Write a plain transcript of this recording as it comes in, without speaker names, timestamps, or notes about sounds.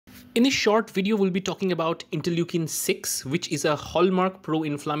In this short video, we'll be talking about interleukin 6, which is a hallmark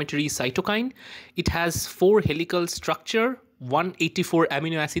pro-inflammatory cytokine. It has 4 helical structure, 184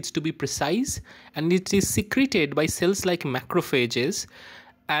 amino acids to be precise, and it is secreted by cells like macrophages.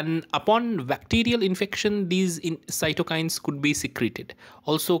 And upon bacterial infection, these cytokines could be secreted.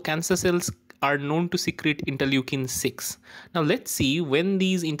 Also, cancer cells are known to secrete interleukin 6. Now let's see when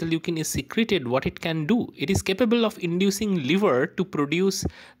these interleukin is secreted, what it can do. It is capable of inducing liver to produce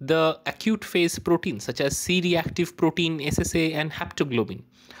the acute phase proteins such as C-reactive protein, SSA and haptoglobin.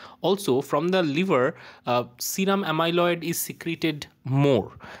 Also from the liver, serum amyloid is secreted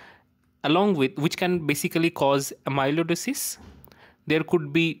more, along with which can basically cause amyloidosis. There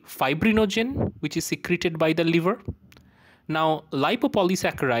could be fibrinogen, which is secreted by the liver. Now,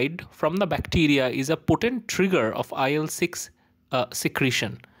 lipopolysaccharide from the bacteria is a potent trigger of IL-6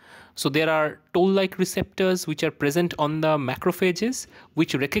 secretion. So there are toll-like receptors which are present on the macrophages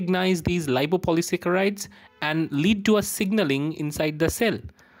which recognize these lipopolysaccharides and lead to a signaling inside the cell.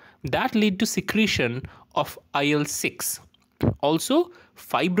 That lead to secretion of IL-6. Also,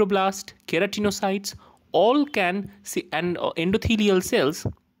 fibroblast, keratinocytes, all can see, and endothelial cells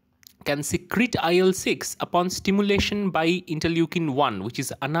can secrete IL-6 upon stimulation by interleukin 1, which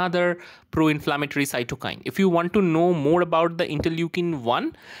is another pro-inflammatory cytokine. If you want to know more about the interleukin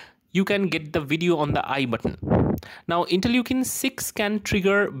 1, you can get the video on the I button. Now, interleukin 6 can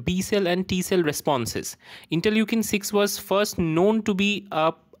trigger B cell and T cell responses. Interleukin 6 was first known to be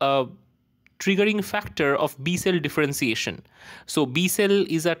a triggering factor of B cell differentiation. So B cell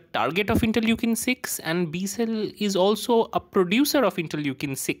is a target of interleukin 6 and B cell is also a producer of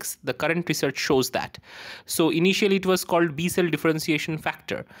interleukin 6. The current research shows that. So initially it was called B cell differentiation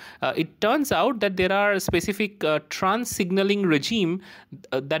factor. It turns out that there are specific trans signaling regime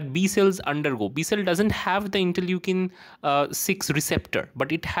that B cells undergo. B cell doesn't have the interleukin 6 receptor,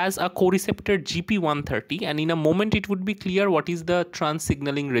 but it has a co-receptor GP130, and in a moment it would be clear what is the trans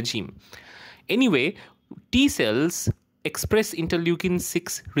signaling regime. Anyway, T cells express interleukin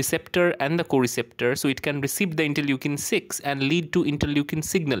 6 receptor and the co-receptor, so it can receive the interleukin 6 and lead to interleukin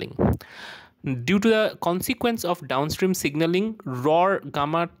signaling. Due to the consequence of downstream signaling, ROR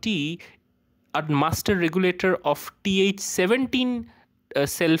gamma T, a master regulator of Th17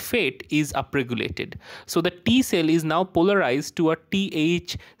 cell fate, is upregulated. So the T cell is now polarized to a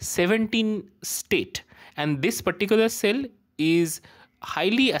Th17 state, and this particular cell is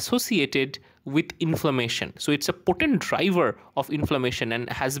highly associated with inflammation. So it's a potent driver of inflammation and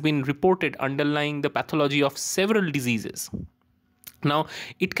has been reported underlying the pathology of several diseases. Now,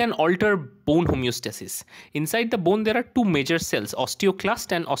 it can alter bone homeostasis. Inside the bone, there are two major cells,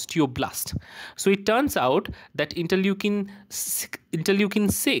 osteoclast and osteoblast. So it turns out that interleukin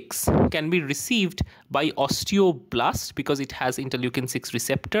 6 can be received by osteoblast because it has interleukin 6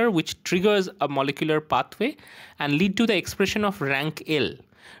 receptor, which triggers a molecular pathway and lead to the expression of rank L.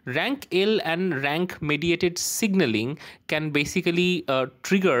 Rank L and rank mediated signaling can basically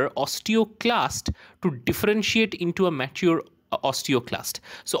trigger osteoclast to differentiate into a mature osteoclast.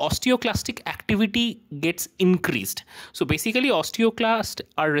 So osteoclastic activity gets increased. So basically osteoclasts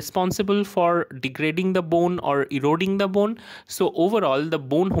are responsible for degrading the bone or eroding the bone. So overall the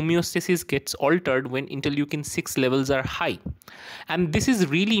bone homeostasis gets altered when interleukin 6 levels are high. And this is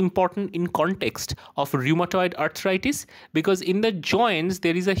really important in context of rheumatoid arthritis, because in the joints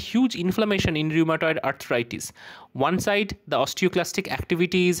there is a huge inflammation in rheumatoid arthritis. One side the osteoclastic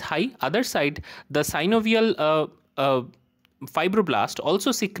activity is high, other side the synovial fibroblast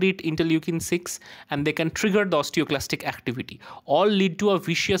also secrete interleukin 6 and they can trigger the osteoclastic activity, all lead to a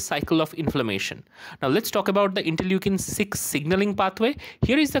vicious cycle of inflammation. Now let's talk about the interleukin 6 signaling pathway.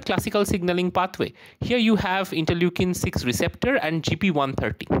 Here is the classical signaling pathway. Here you have interleukin 6 receptor and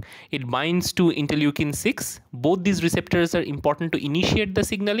GP130. It binds to interleukin 6. Both these receptors are important to initiate the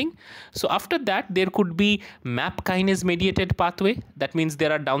signaling. So after that there could be MAP kinase mediated pathway. That means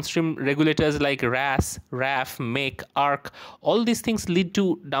there are downstream regulators like RAS, RAF, MEK, ARC. All these things lead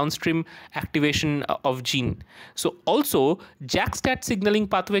to downstream activation of gene. So also JAK-STAT signaling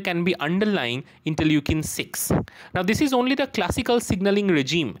pathway can be underlying interleukin 6. Now this is only the classical signaling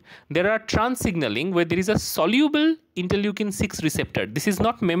regime. There are trans signaling where there is a soluble interleukin 6 receptor. This is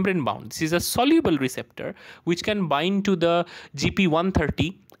not membrane bound. This is a soluble receptor which can bind to the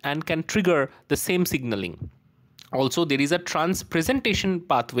GP130 and can trigger the same signaling. Also, there is a trans-presentation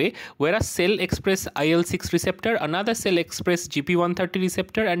pathway where a cell express IL-6 receptor, another cell express GP130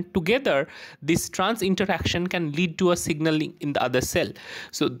 receptor, and together this trans interaction can lead to a signaling in the other cell.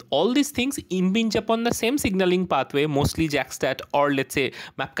 So all these things impinge upon the same signaling pathway, mostly JAK-STAT or let's say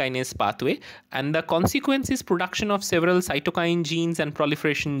MAP kinase pathway, and the consequence is production of several cytokine genes and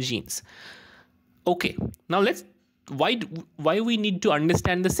proliferation genes. Okay, now let's why we need to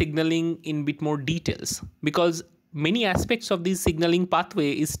understand the signaling in bit more details, because many aspects of this signaling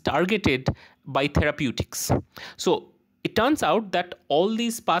pathway is targeted by therapeutics. So it turns out that all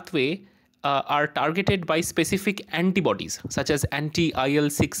these pathway are targeted by specific antibodies, such as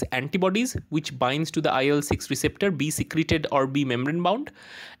anti-IL-6 antibodies, which binds to the IL-6 receptor, be secreted or be membrane bound.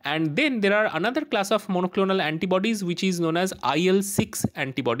 And then there are another class of monoclonal antibodies which is known as IL-6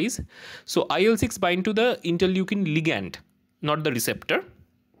 antibodies. So IL-6 bind to the interleukin ligand, not the receptor.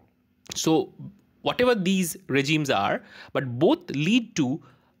 So whatever these regimes are, but both lead to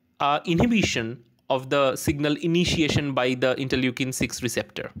inhibition of the signal initiation by the interleukin 6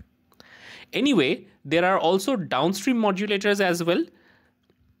 receptor. Anyway, there are also downstream modulators as well,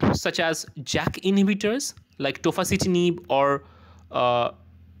 such as JAK inhibitors like tofacitinib or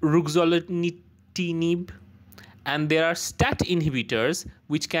ruxolitinib, and there are STAT inhibitors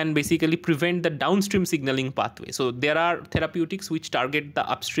which can basically prevent the downstream signaling pathway. So there are therapeutics which target the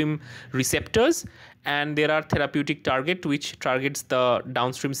upstream receptors, and there are therapeutic target which targets the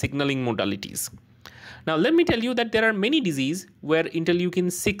downstream signaling modalities. Now let me tell you that there are many diseases where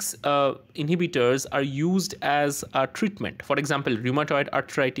interleukin 6 inhibitors are used as a treatment. For example, rheumatoid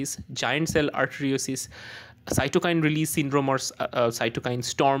arthritis, giant cell arteriosis, cytokine release syndrome or cytokine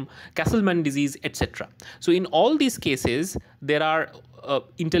storm, Castleman disease, etc. So in all these cases, there are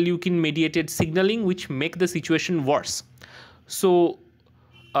interleukin mediated signaling which make the situation worse. So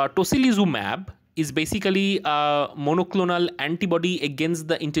tocilizumab is basically a monoclonal antibody against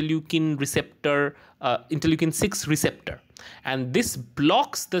the interleukin receptor, interleukin 6 receptor, and this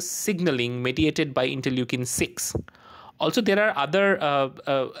blocks the signaling mediated by interleukin 6. Also, there are other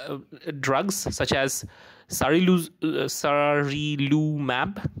drugs such as sarilumab.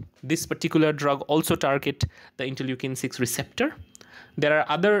 This particular drug also target the interleukin 6 receptor. There are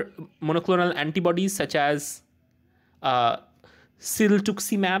other monoclonal antibodies such as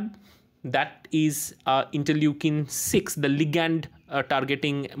siltuximab, that is interleukin 6, the ligand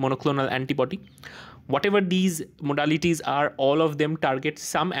targeting monoclonal antibody. Whatever these modalities are, all of them target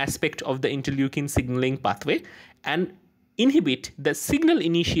some aspect of the interleukin signaling pathway and inhibit the signal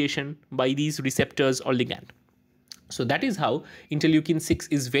initiation by these receptors or ligand. So that is how interleukin 6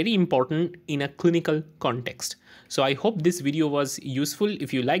 is very important in a clinical context. So I hope this video was useful.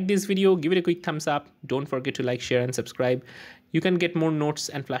 If you like this video, give it a quick thumbs up. Don't forget to like, share and subscribe. You can get more notes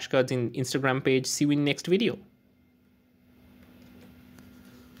and flashcards in Instagram page. See you in next video.